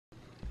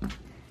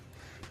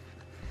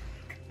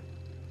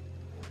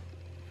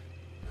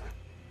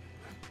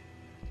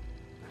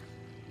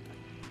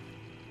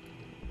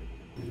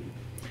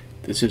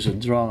This is a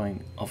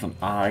drawing of an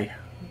eye,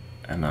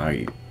 and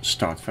I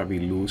start very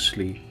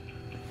loosely.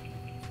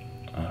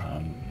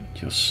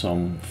 Just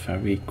some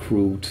very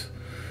crude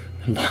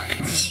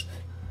lines.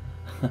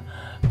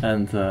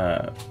 And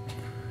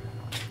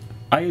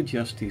I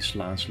adjust these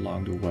lines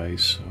along the way,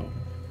 so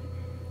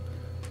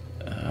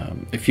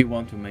if you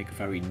want to make a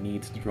very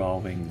neat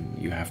drawing,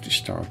 you have to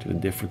start in a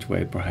different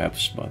way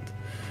perhaps, but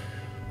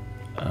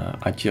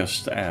I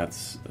just add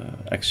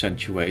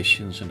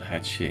accentuations and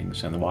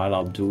hatchings, and while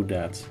I'll do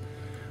that,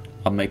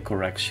 I'll make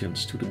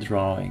corrections to the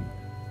drawing.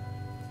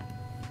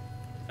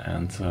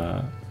 And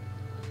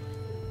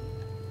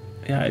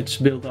yeah, it's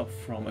built up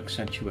from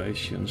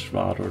accentuations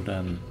rather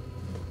than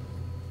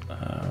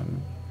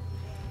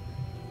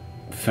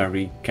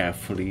very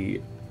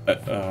carefully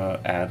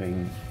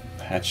adding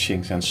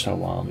hatchings and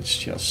so on. It's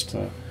just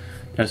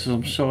there's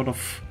some sort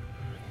of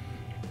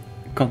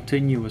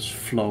continuous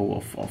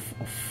flow of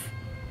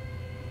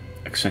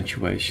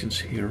accentuations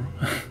here.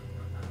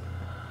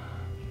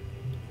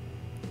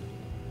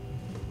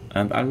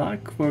 And I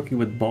like working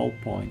with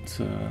ballpoint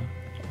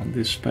on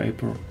this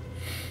paper,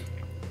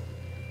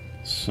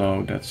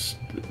 so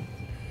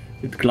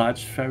it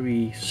glides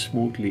very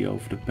smoothly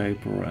over the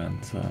paper, and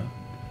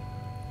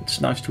it's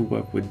nice to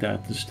work with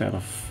that instead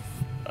of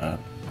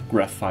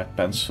graphite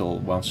pencil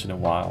once in a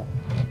while.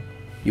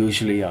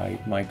 Usually I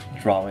make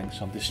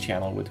drawings on this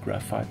channel with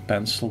graphite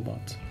pencil,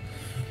 but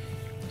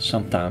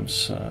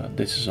sometimes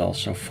this is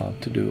also fun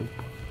to do.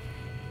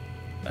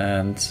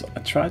 And I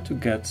try to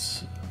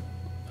get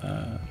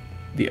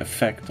the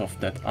effect of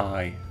that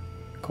eye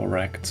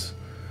correct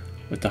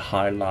with the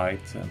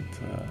highlight and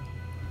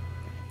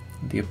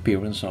the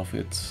appearance of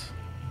it,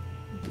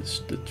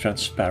 the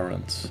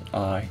transparent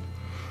eye,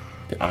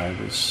 the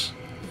iris.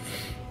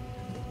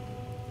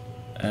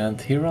 And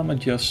here I'm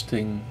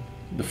adjusting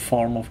the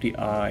form of the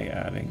eye,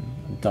 adding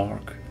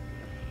dark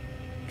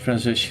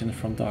transition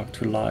from dark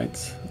to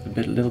light, a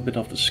little bit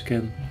of the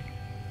skin.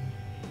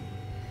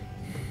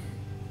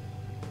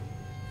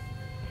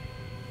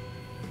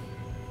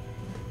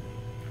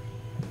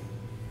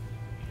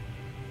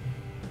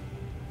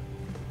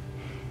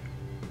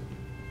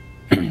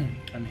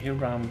 And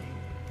here I'm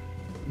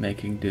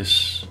making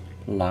this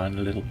line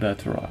a little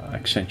better,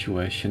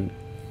 accentuating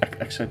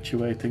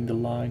the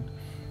line,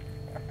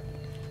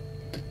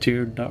 the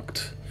tear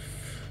duct,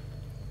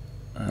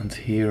 and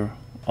here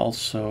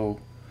also.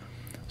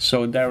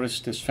 So there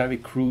is this very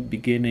crude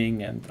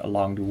beginning, and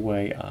along the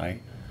way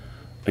I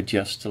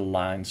adjust the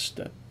lines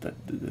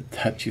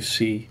that you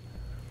see.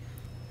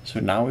 So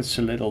now it's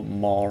a little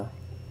more,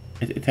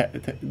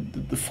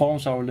 the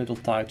forms are a little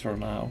tighter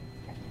now.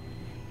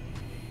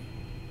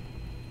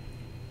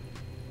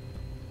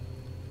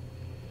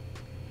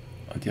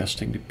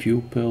 Adjusting the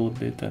pupil a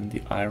bit and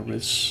the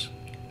iris.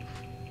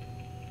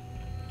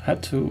 I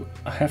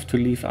have to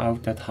leave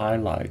out that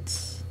highlight.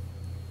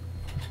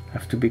 I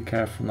have to be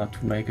careful not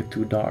to make it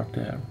too dark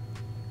there.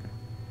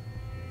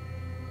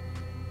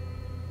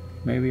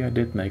 Maybe I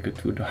did make it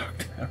too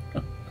dark there.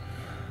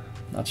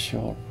 Not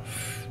sure.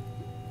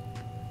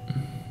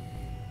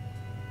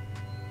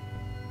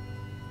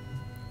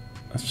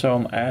 And so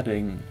I'm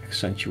adding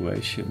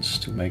accentuations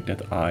to make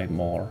that eye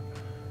more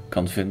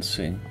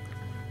convincing.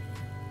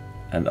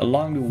 And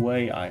along the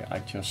way I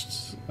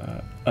just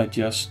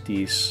adjust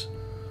these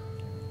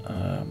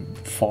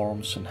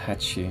forms and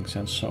hatchings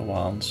and so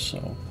on,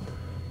 so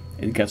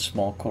it gets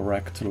more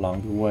correct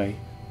along the way.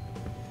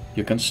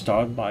 You can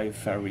start by a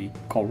very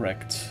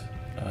correct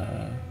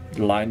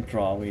line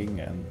drawing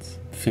and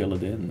fill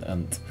it in,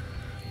 and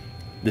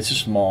this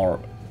is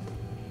more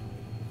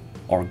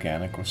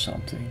organic or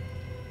something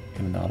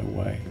in another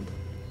way.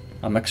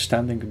 I'm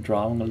extending the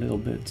drawing a little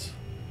bit.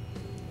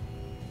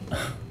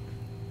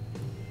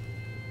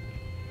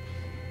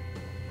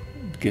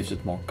 It gives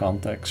it more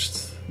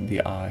context,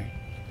 the eye.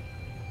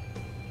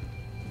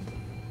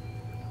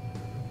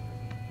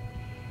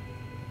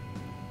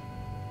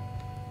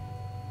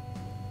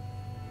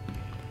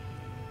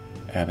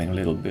 Adding a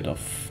little bit of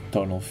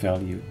tonal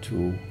value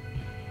to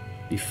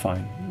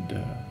define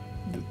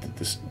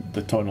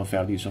the tonal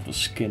values of the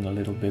skin a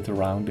little bit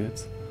around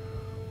it.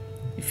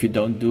 If you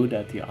don't do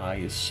that, the eye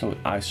is so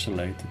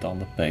isolated on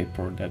the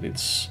paper that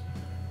it's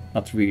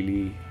not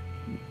really,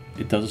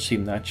 it doesn't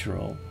seem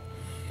natural.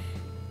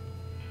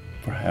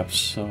 Perhaps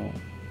so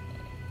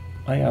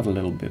I add a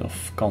little bit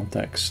of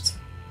context.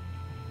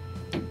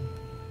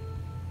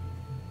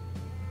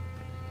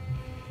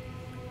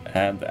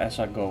 And as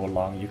I go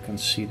along, you can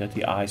see that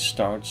the eye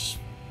starts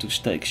to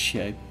take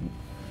shape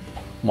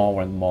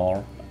more and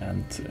more,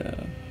 and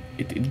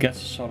it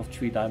gets a sort of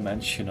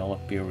three-dimensional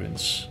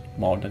appearance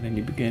more than in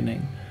the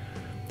beginning.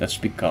 That's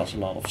because a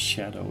lot of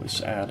shadow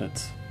is added,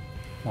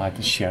 light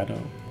and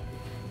shadow.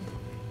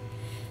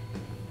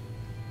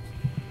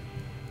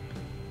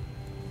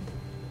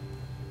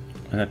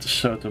 And at a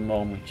certain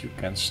moment you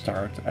can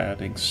start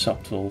adding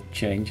subtle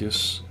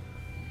changes.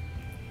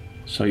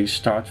 So you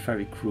start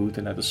very crude,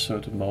 and at a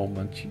certain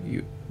moment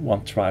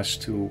one tries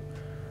to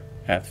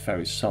add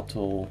very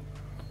subtle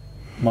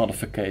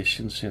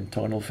modifications in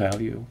tonal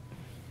value.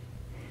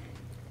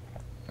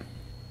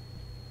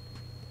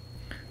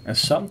 And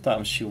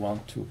sometimes you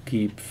want to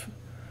keep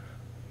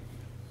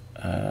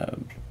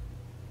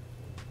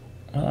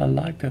well, I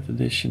like that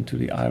addition to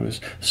the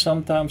iris.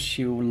 Sometimes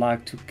you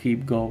like to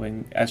keep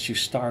going as you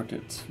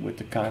started with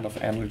the kind of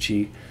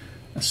energy,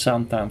 and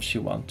sometimes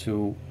you want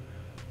to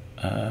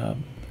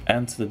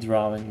end the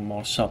drawing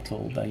more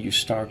subtle than you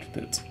started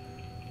it.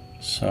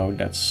 So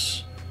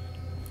that's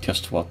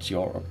just what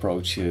your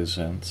approach is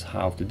and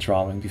how the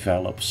drawing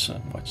develops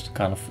and what's the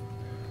kind of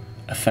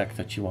effect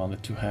that you want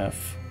it to have.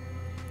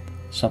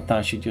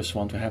 Sometimes you just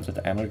want to have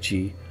that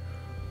energy,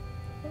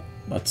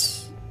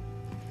 but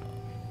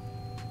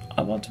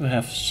I want to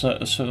have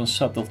a certain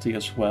subtlety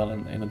as well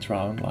in a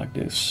drawing like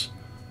this,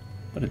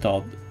 but it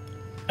all,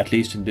 at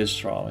least in this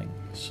drawing,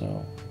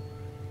 so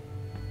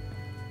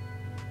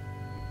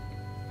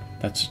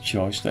that's a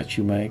choice that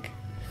you make.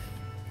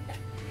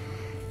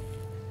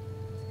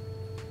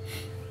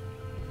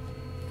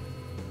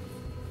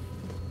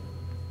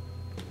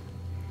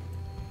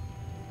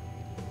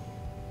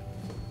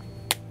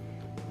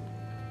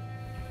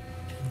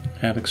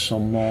 Adding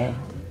some more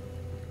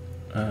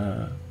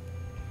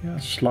yeah,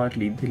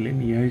 slightly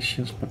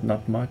delineations, but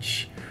not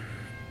much.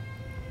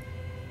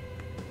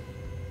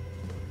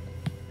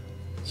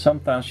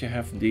 Sometimes you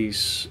have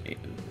these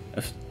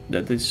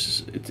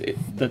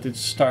that it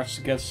starts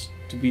to get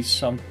to be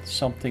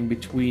something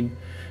between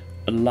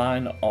a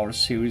line or a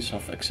series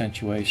of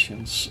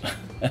accentuations,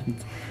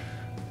 and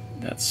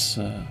that's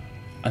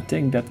I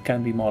think that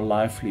can be more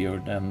livelier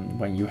than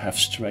when you have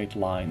straight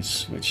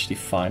lines which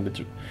define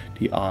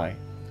the eye.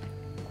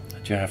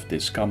 You have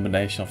this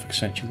combination of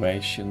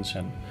accentuations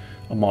and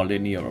a more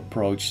linear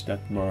approach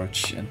that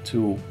merge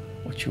into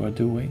what you are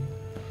doing.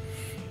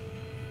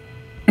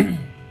 The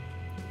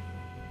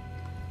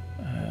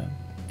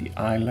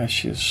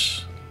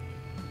eyelashes,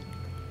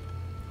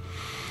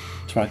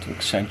 try to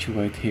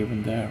accentuate here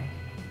and there,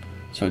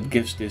 so it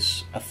gives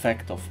this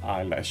effect of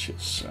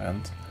eyelashes,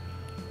 and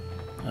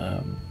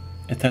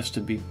it has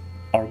to be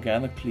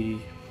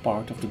organically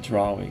part of the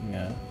drawing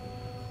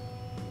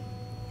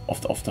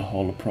of the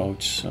whole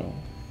approach. So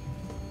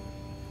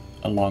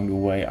along the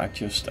way I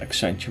just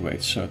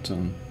accentuate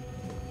certain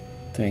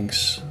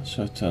things,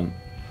 certain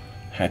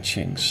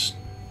hatchings,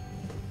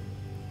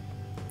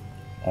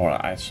 or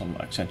I add some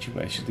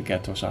accentuation to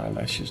get those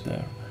eyelashes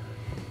there.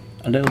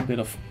 A little bit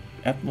of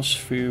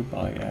atmosphere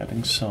by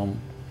adding some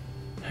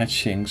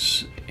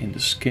hatchings in the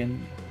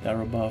skin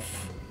there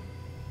above,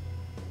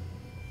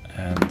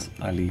 and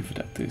I leave it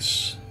at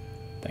this.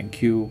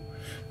 Thank you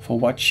for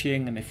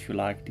watching, and if you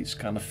like these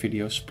kind of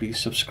videos, please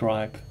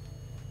subscribe.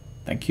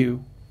 Thank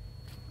you.